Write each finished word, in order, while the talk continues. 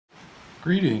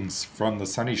Greetings from the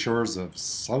sunny shores of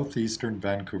southeastern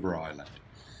Vancouver Island.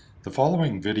 The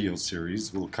following video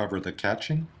series will cover the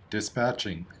catching,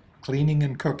 dispatching, cleaning,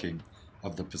 and cooking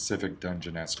of the Pacific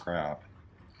dungeness crab.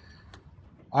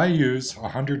 I use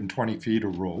 120 feet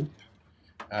of rope,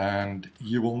 and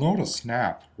you will note a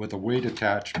snap with a weight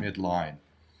attached mid-line.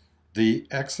 The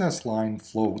excess line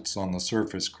floats on the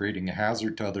surface, creating a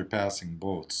hazard to other passing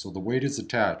boats, so the weight is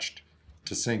attached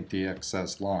to sink the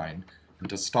excess line and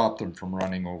to stop them from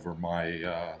running over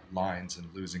my lines and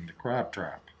losing the crab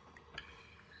trap.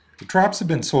 The traps have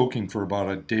been soaking for about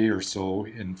a day or so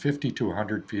in 50 to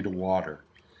 100 feet of water.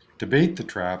 To bait the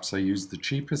traps, I use the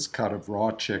cheapest cut of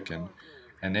raw chicken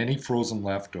and any frozen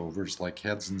leftovers like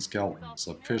heads and skeletons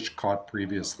of fish caught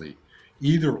previously.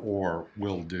 Either or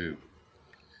will do.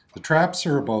 The traps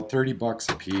are about 30 bucks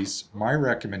a piece. My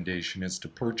recommendation is to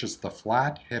purchase the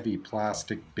flat, heavy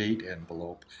plastic bait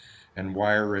envelope and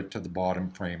wire it to the bottom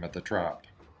frame of the trap.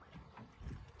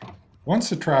 Once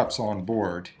the trap's on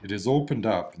board, it is opened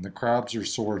up and the crabs are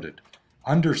sorted.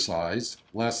 Undersized,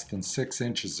 less than 6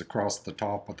 inches across the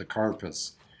top of the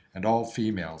carapace, and all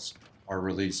females are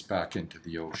released back into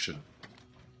the ocean.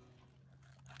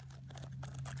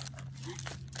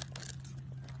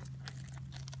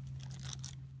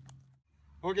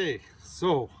 Okay,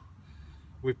 so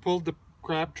we pulled the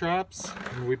crab traps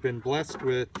and we've been blessed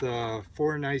with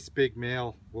 4 nice big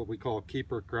male, what we call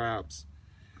keeper crabs.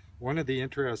 One of the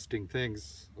interesting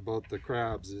things about the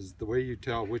crabs is the way you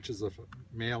tell which is a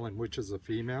male and which is a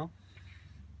female.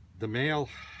 The male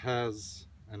has,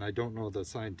 and I don't know the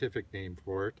scientific name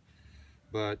for it,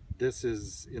 but this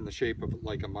is in the shape of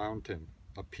like a mountain,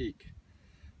 a peak.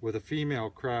 With a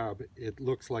female crab, it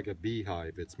looks like a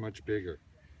beehive. It's much bigger.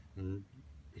 And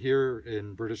here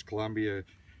in British Columbia,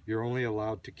 you're only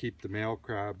allowed to keep the male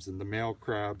crabs, and the male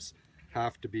crabs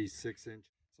have to be 6 inches.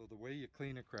 So the way you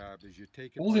clean a crab is you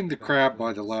take it holding the crab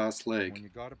by the last leg. When you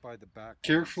got it by the back,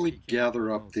 carefully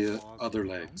gather up the other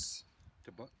legs.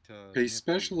 Pay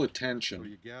special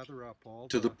attention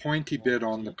to the pointy bit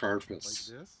on the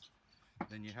carapace.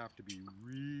 Then you have to be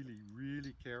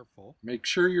really careful. Make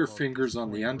sure your fingers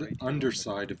on the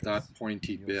underside of that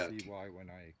pointy bit. See why when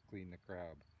I clean the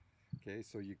crab. Okay,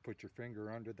 so you put your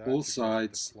finger under that. Both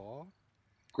sides.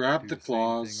 Grab the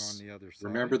claws.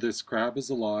 Remember, this crab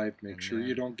is alive. Make sure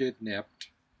you don't get nipped.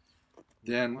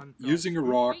 Then, using a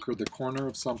rock or the corner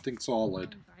of something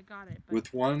solid,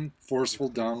 with one forceful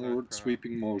downward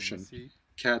sweeping motion,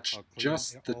 catch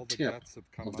just the tip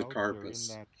of the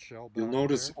carapace. You'll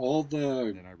notice all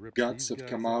the guts have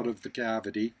come out of the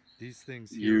cavity.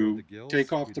 You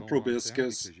take off the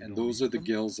proboscis, and those are the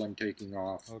gills I'm taking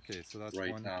off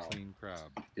right now.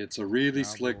 It's a really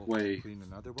slick way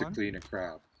to clean a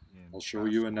crab. I'll show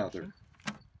you another.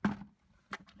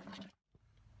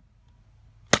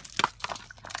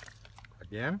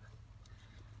 Again,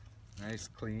 nice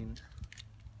clean.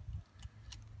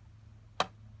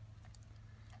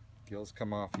 Gills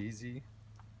come off easy.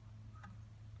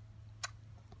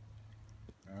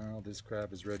 Now this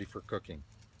crab is ready for cooking.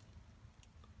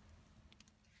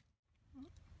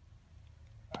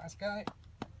 Last guy.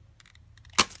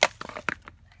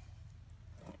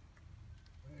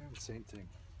 And same thing,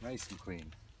 nice and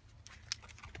clean.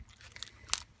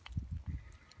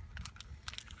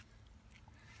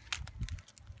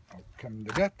 Out come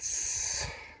the guts.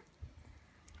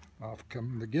 Off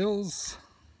come the gills.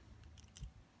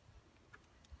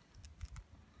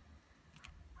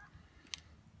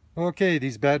 Okay,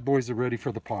 these bad boys are ready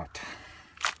for the pot.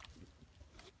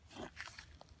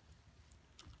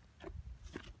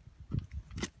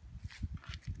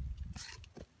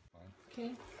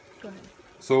 Okay, go ahead.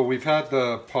 So we've had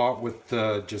the pot with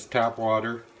just tap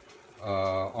water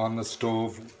on the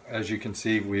stove. As you can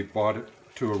see, we've brought it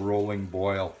to a rolling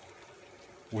boil.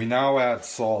 We now add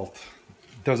salt.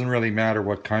 It doesn't really matter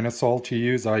what kind of salt you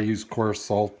use. I use coarse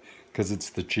salt because it's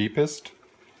the cheapest.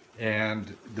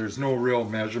 And there's no real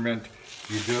measurement.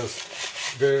 You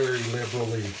just very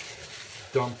liberally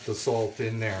dump the salt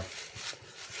in there.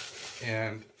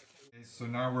 And so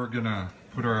now we're gonna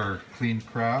put our cleaned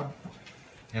crab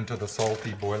into the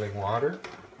salty boiling water.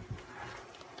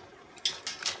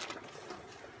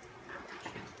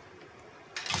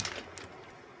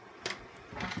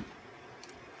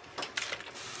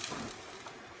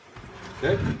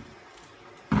 Okay.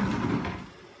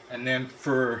 And then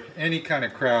for any kind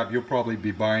of crab, you'll probably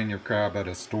be buying your crab at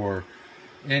a store.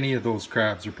 Any of those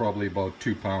crabs are probably about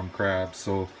 2-pound crabs,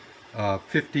 so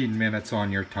 15 minutes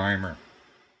on your timer.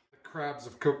 The crabs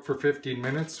have cooked for 15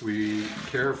 minutes. We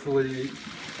carefully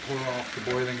pour off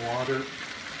the boiling water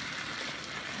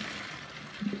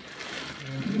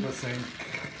into the sink.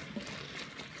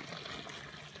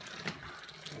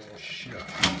 shit.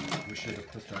 We should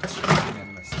have put that string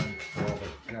in the sink for all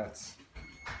the guts.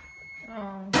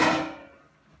 Oh.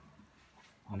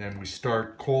 And then we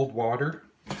start cold water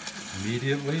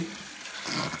immediately.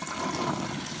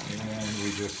 And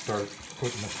we just start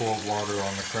putting the cold water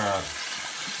on the crab.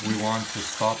 We want to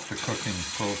stop the cooking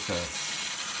process.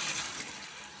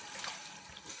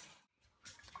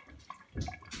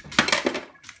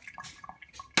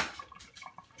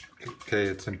 Okay,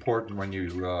 it's important when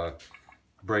you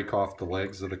break off the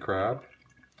legs of the crab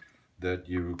that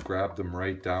you grab them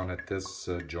right down at this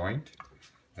joint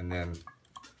and then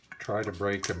try to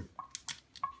break them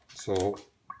so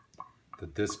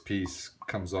that this piece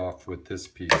comes off with this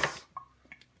piece.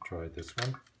 Try this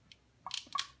one.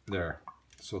 There,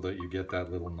 so that you get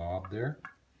that little knob there.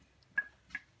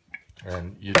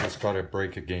 And you just got to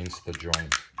break against the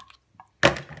joint.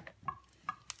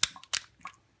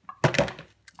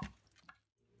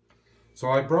 So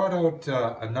I brought out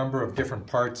a number of different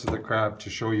parts of the crab to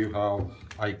show you how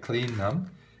I clean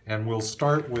them. And we'll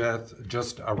start with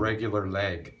just a regular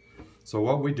leg. So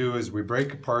what we do is we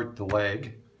break apart the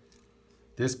leg.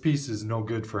 This piece is no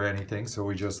good for anything, so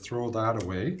we just throw that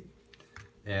away.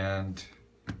 And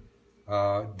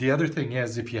the other thing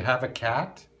is, if you have a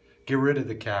cat, get rid of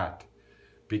the cat,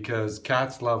 because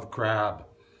cats love crab.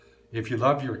 If you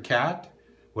love your cat,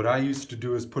 what I used to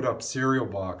do is put up cereal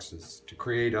boxes to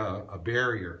create a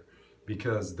barrier,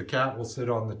 because the cat will sit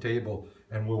on the table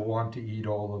and will want to eat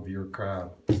all of your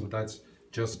crab. So that's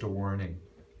just a warning.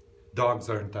 Dogs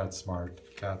aren't that smart,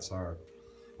 cats are.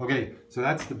 Okay, so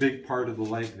that's the big part of the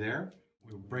leg there.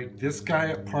 We'll break this guy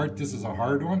apart. This is a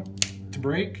hard one to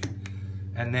break.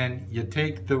 And then you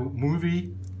take the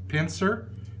movie pincer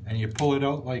and you pull it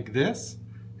out like this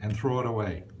and throw it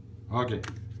away. Okay.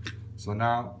 So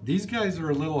now, these guys are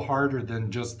a little harder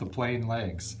than just the plain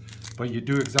legs, but you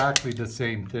do exactly the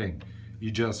same thing.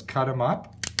 You just cut them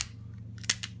up,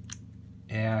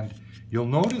 and you'll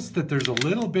notice that there's a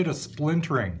little bit of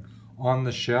splintering on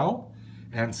the shell,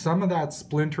 and some of that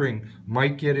splintering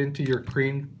might get into your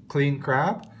clean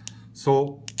crab.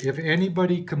 So if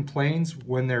anybody complains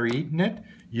when they're eating it,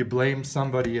 you blame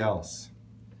somebody else.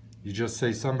 You just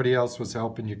say somebody else was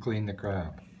helping you clean the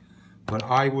crab. But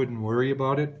I wouldn't worry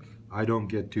about it. I don't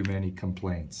get too many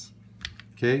complaints.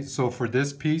 Okay, so for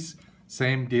this piece,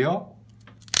 same deal.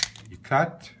 You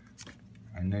cut,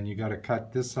 and then you got to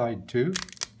cut this side too.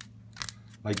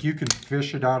 Like, you can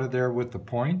fish it out of there with the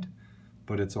point,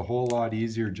 but it's a whole lot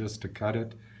easier just to cut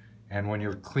it. And when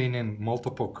you're cleaning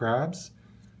multiple crabs,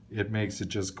 it makes it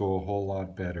just go a whole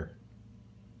lot better.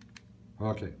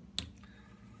 Okay,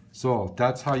 so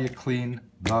that's how you clean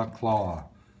the claw.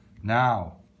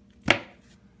 Now,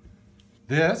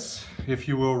 this, if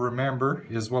you will remember,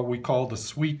 is what we call the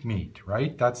sweet meat,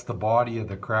 right? That's the body of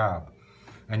the crab.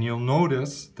 And you'll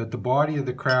notice that the body of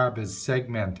the crab is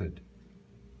segmented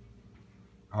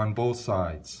on both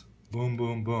sides. Boom,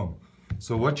 boom, boom.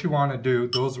 So what you want to do,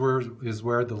 is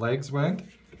where the legs went.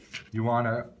 You want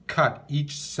to cut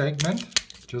each segment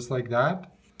just like that,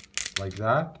 like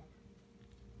that,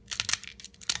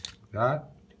 like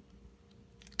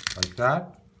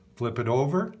that. Flip it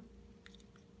over.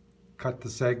 Cut the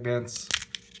segments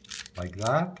like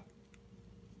that,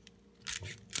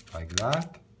 like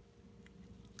that.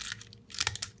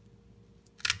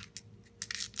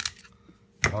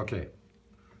 Okay,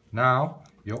 now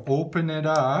you open it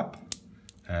up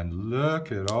and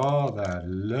look at all that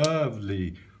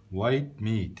lovely white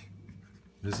meat.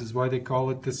 This is why they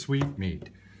call it the sweet meat.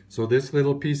 So this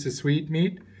little piece of sweet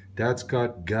meat, that's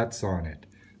got guts on it.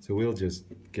 So we'll just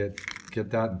get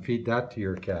that and feed that to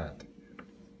your cat.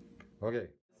 Okay.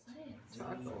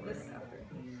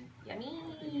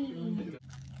 Yummy.